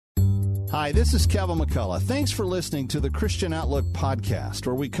Hi, this is Kevin McCullough. Thanks for listening to the Christian Outlook podcast,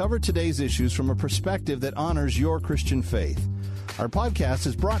 where we cover today's issues from a perspective that honors your Christian faith. Our podcast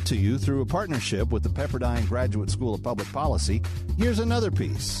is brought to you through a partnership with the Pepperdine Graduate School of Public Policy. Here's another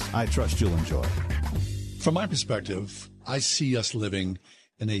piece I trust you'll enjoy. From my perspective, I see us living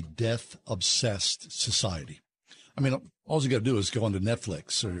in a death-obsessed society. I mean, all you got to do is go onto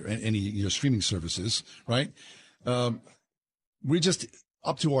Netflix or any streaming services, right? We're just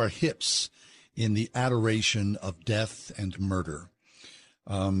up to our hips in the adoration of death and murder.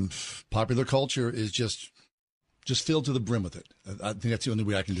 Popular culture is just filled to the brim with it. I think that's the only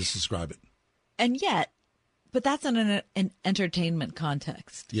way I can just describe it. And yet, but that's in an entertainment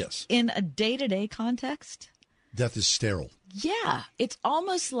context. Yes. In a day-to-day context, death is sterile. Yeah. It's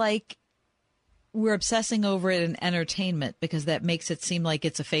almost like we're obsessing over it in entertainment because that makes it seem like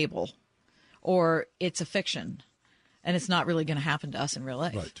it's a fable or it's a fiction. And it's not really going to happen to us in real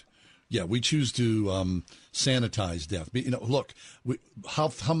life. Right. Yeah, we choose to sanitize death. Look,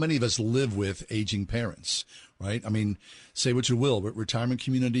 how many of us live with aging parents, right? I mean, say what you will, but retirement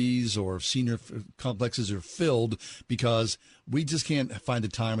communities or senior complexes are filled because we just can't find the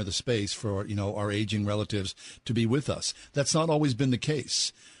time or the space for, our aging relatives to be with us. That's not always been the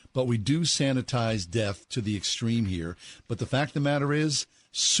case. But we do sanitize death to the extreme here. But the fact of the matter is,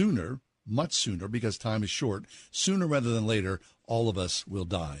 much sooner, because time is short, sooner rather than later, all of us will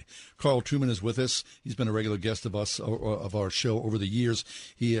die. R Trueman is with us. He's been a regular guest of our show over the years.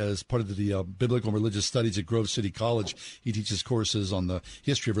 He is part of the Biblical and Religious Studies at Grove City College. He teaches courses on the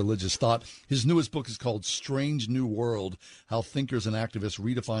history of religious thought. His newest book is called Strange New World, How Thinkers and Activists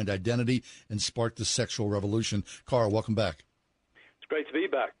Redefined Identity and Sparked the Sexual Revolution. Carl, welcome back. It's great to be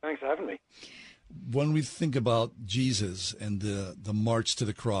back. Thanks for having me. When we think about Jesus and the march to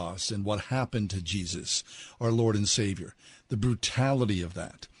the cross and what happened to Jesus, our Lord and Savior, the brutality of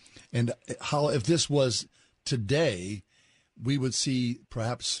that, and how if this was today, we would see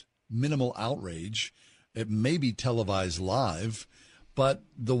perhaps minimal outrage. It may be televised live, but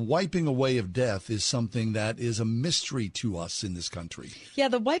the wiping away of death is something that is a mystery to us in this country. Yeah,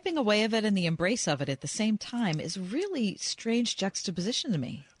 the wiping away of it and the embrace of it at the same time is really strange juxtaposition to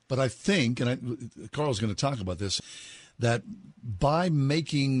me. But I think, and Carl's going to talk about this, that by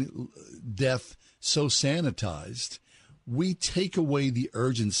making death so sanitized, we take away the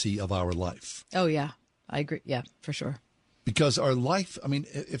urgency of our life. Oh, yeah, I agree. Yeah, for sure. Because our life, I mean,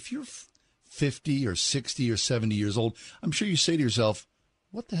 if you're 50 or 60 or 70 years old, I'm sure you say to yourself,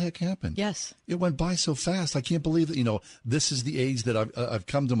 what the heck happened? Yes. It went by so fast. I can't believe that, this is the age that I've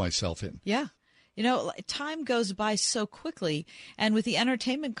come to myself in. Yeah. Time goes by so quickly, and with the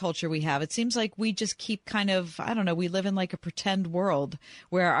entertainment culture we have, it seems like we just keep we live in like a pretend world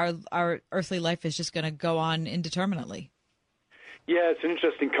where our earthly life is just going to go on indeterminately. Yeah, it's an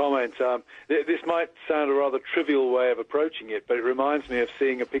interesting comment. This might sound a rather trivial way of approaching it, but it reminds me of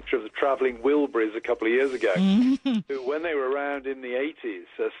seeing a picture of the traveling Wilburys a couple of years ago, who, when they were around in the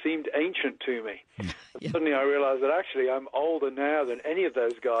 80s, seemed ancient to me. Yeah. Suddenly I realized that actually I'm older now than any of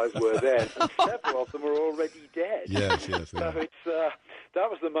those guys were then, and several of them are already dead. Yes. Yeah. So that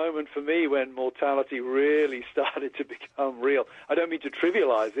was the moment for me when mortality really started to become real. I don't mean to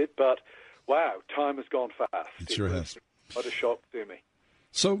trivialize it, but wow, time has gone fast. It sure has. What a shock to me.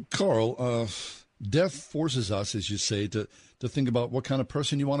 So, Carl, death forces us, as you say, to think about what kind of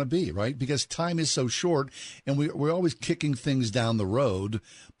person you want to be, right? Because time is so short, and we're always kicking things down the road.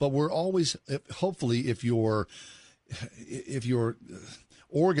 But we're always, hopefully, if you're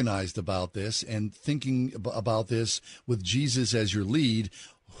organized about this and thinking about this with Jesus as your lead,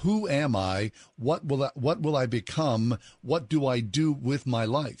 who am I? What will I become? What do I do with my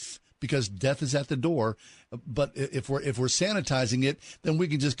life? Because death is at the door. But if we're sanitizing it, then we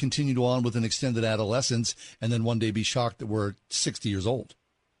can just continue on with an extended adolescence and then one day be shocked that we're 60 years old.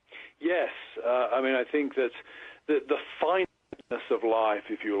 Yes. I think that the finiteness of life,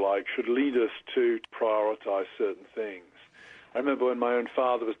 if you like, should lead us to prioritize certain things. I remember when my own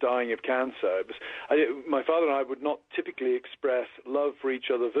father was dying of cancer, my father and I would not typically express love for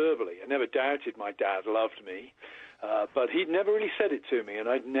each other verbally. I never doubted my dad loved me, but he'd never really said it to me, and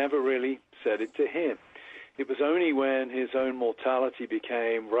I'd never really said it to him. It was only when his own mortality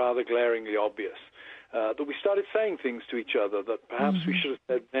became rather glaringly obvious that we started saying things to each other that perhaps we should have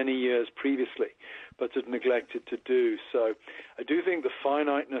said many years previously, but had neglected to do. So I do think the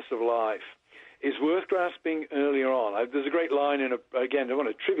finiteness of life is worth grasping earlier on. There's a great line again, I don't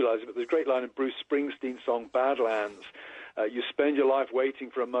want to trivialize it, but there's a great line in Bruce Springsteen's song Badlands. You spend your life waiting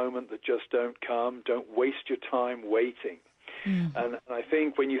for a moment that just don't come. Don't waste your time waiting. And I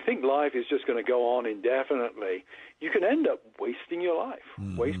think when you think life is just going to go on indefinitely, you can end up wasting your life,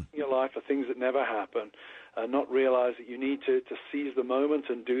 wasting your life for things that never happen, and not realize that you need to seize the moment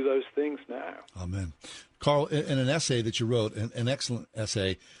and do those things now. Amen. Carl, in an essay that you wrote, an excellent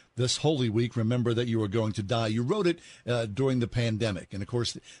essay, This Holy Week, Remember That You Are Going to Die. You wrote it during the pandemic. And, of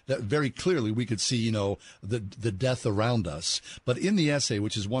course, that very clearly we could see, the death around us. But in the essay,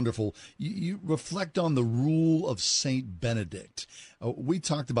 which is wonderful, you reflect on the rule of St. Benedict. We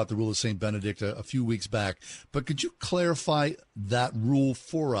talked about the rule of St. Benedict a few weeks back. But could you clarify that rule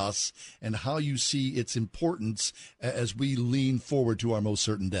for us and how you see its importance as we lean forward to our most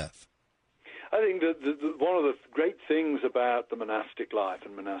certain death? I think that one of the great things about the monastic life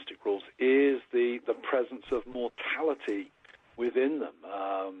and monastic rules is the presence of mortality within them.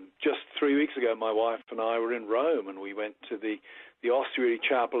 Just 3 weeks ago, my wife and I were in Rome, and we went to the ossuary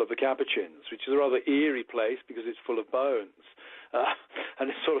chapel of the Capuchins, which is a rather eerie place because it's full of bones. And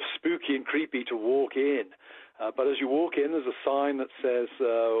it's sort of spooky and creepy to walk in. But as you walk in, there's a sign that says,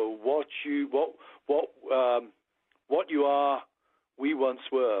 what you are, we once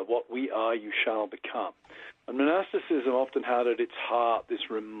were, what we are, you shall become. And monasticism often had at its heart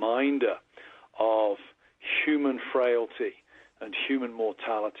this reminder of human frailty and human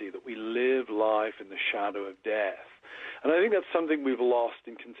mortality, that we live life in the shadow of death. And I think that's something we've lost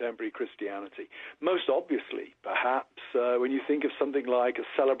in contemporary Christianity. Most obviously, perhaps, when you think of something like a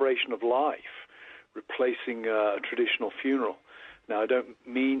celebration of life, replacing a traditional funeral. Now, I don't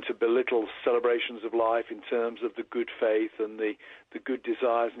mean to belittle celebrations of life in terms of the good faith and the good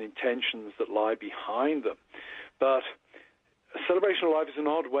desires and intentions that lie behind them. But a celebration of life is an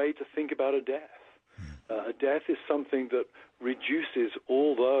odd way to think about a death. A death is something that reduces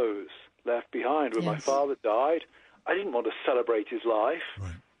all those left behind. When my father died, I didn't want to celebrate his life.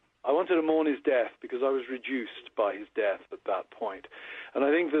 Right. I wanted to mourn his death because I was reduced by his death at that point. And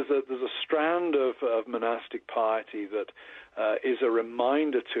I think there's a strand of monastic piety that is a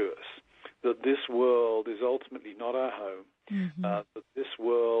reminder to us that this world is ultimately not our home, that this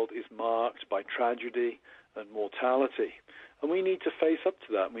world is marked by tragedy and mortality. And we need to face up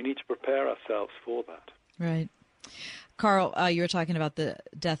to that. We need to prepare ourselves for that. Right. Carl, you were talking about the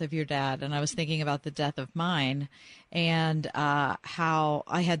death of your dad, and I was thinking about the death of mine, and how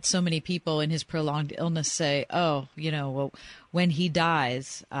I had so many people in his prolonged illness say, well, when he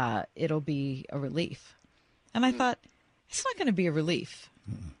dies, it'll be a relief. And I thought, it's not going to be a relief.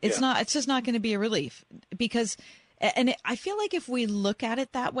 It's just not going to be a relief, because I feel like if we look at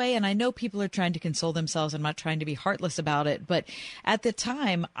it that way, and I know people are trying to console themselves, I'm not trying to be heartless about it, but at the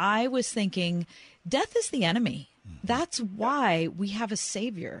time I was thinking death is the enemy. That's why we have a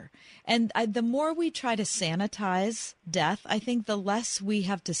savior. And the more we try to sanitize death, I think the less we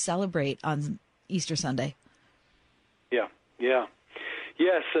have to celebrate on Easter Sunday. Yeah.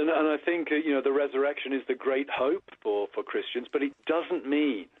 Yes, and I think, the resurrection is the great hope for Christians, but it doesn't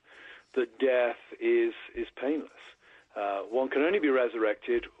mean that death is painless. One can only be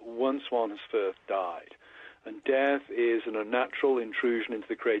resurrected once one has first died. And death is an unnatural intrusion into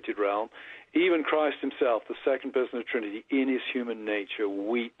the created realm. Even Christ himself, the second person of the Trinity, in his human nature,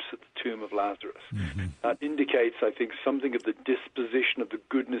 weeps at the tomb of Lazarus. That indicates, I think, something of the disposition of the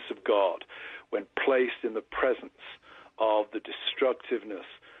goodness of God when placed in the presence of the destructiveness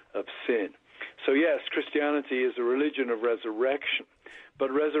of sin. So yes, Christianity is a religion of resurrection, but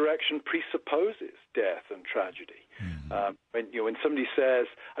resurrection presupposes death and tragedy. When somebody says,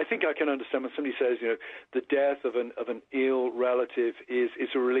 I think I can understand when somebody says, the death of an ill relative is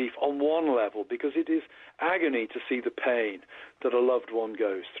a relief on one level, because it is agony to see the pain that a loved one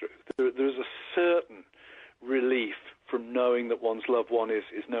goes through. There's a certain relief from knowing that one's loved one is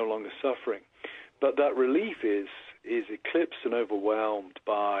no longer suffering. But that relief is eclipsed and overwhelmed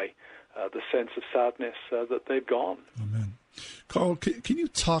by the sense of sadness that they've gone. Amen. Carl, can you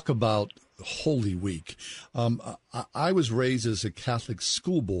talk about Holy Week? I was raised as a Catholic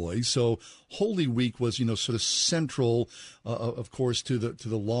schoolboy, so Holy Week was, sort of central, of course, to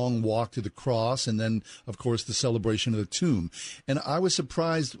the long walk to the cross, and then, of course, the celebration of the tomb. And I was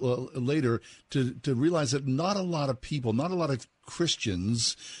surprised later to realize that not a lot of people, not a lot of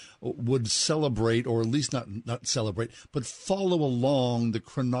Christians would celebrate, or at least not celebrate, but follow along the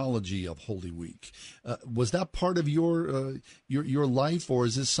chronology of Holy Week. Was that part of your life, or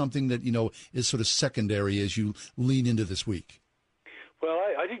is this something that is sort of secondary as you lean into this week? Well,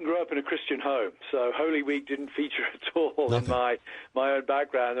 I didn't grow up in a Christian home, so Holy Week didn't feature at all in my own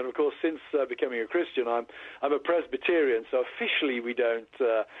background. And of course, since becoming a Christian, I'm a Presbyterian, so officially we don't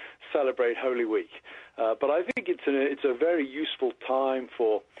celebrate Holy Week. But I think it's a very useful time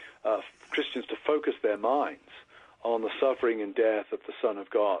for Christians to focus their minds on the suffering and death of the Son of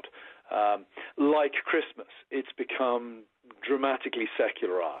God. Like Christmas, it's become dramatically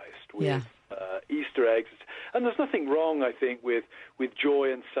secularized with Easter eggs. And there's nothing wrong, I think, with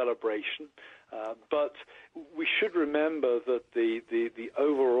joy and celebration. But we should remember that the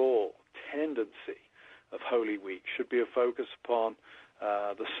overall tendency of Holy Week should be a focus upon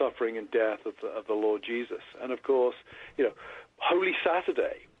the suffering and death of the Lord Jesus. And of course, Holy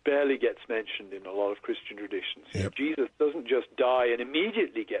Saturday barely gets mentioned in a lot of Christian traditions. Yep. Jesus doesn't just die and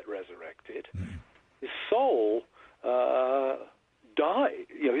immediately get resurrected. His soul died.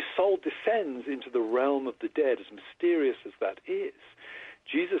 His soul descends into the realm of the dead, as mysterious as that is.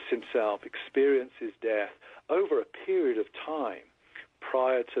 Jesus himself experiences death over a period of time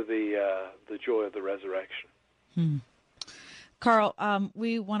prior to the joy of the resurrection. Carl,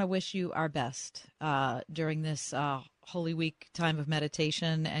 we want to wish you our best during this Holy Week time of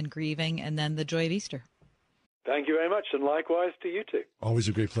meditation and grieving, and then the joy of Easter. Thank you very much, and likewise to you too. Always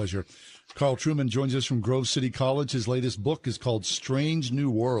a great pleasure. Carl Trueman joins us from Grove City College. His latest book is called Strange New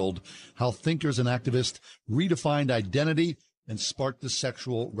World, How Thinkers and Activists Redefined Identity and Sparked the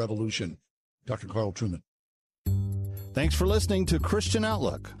Sexual Revolution. Dr. Carl Trueman. Thanks for listening to Christian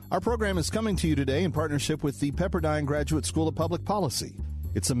Outlook. Our program is coming to you today in partnership with the Pepperdine Graduate School of Public Policy.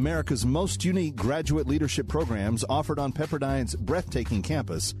 It's America's most unique graduate leadership programs offered on Pepperdine's breathtaking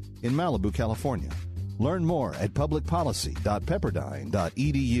campus in Malibu, California. Learn more at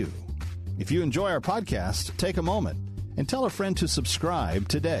publicpolicy.pepperdine.edu. If you enjoy our podcast, take a moment and tell a friend to subscribe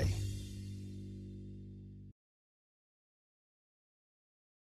today.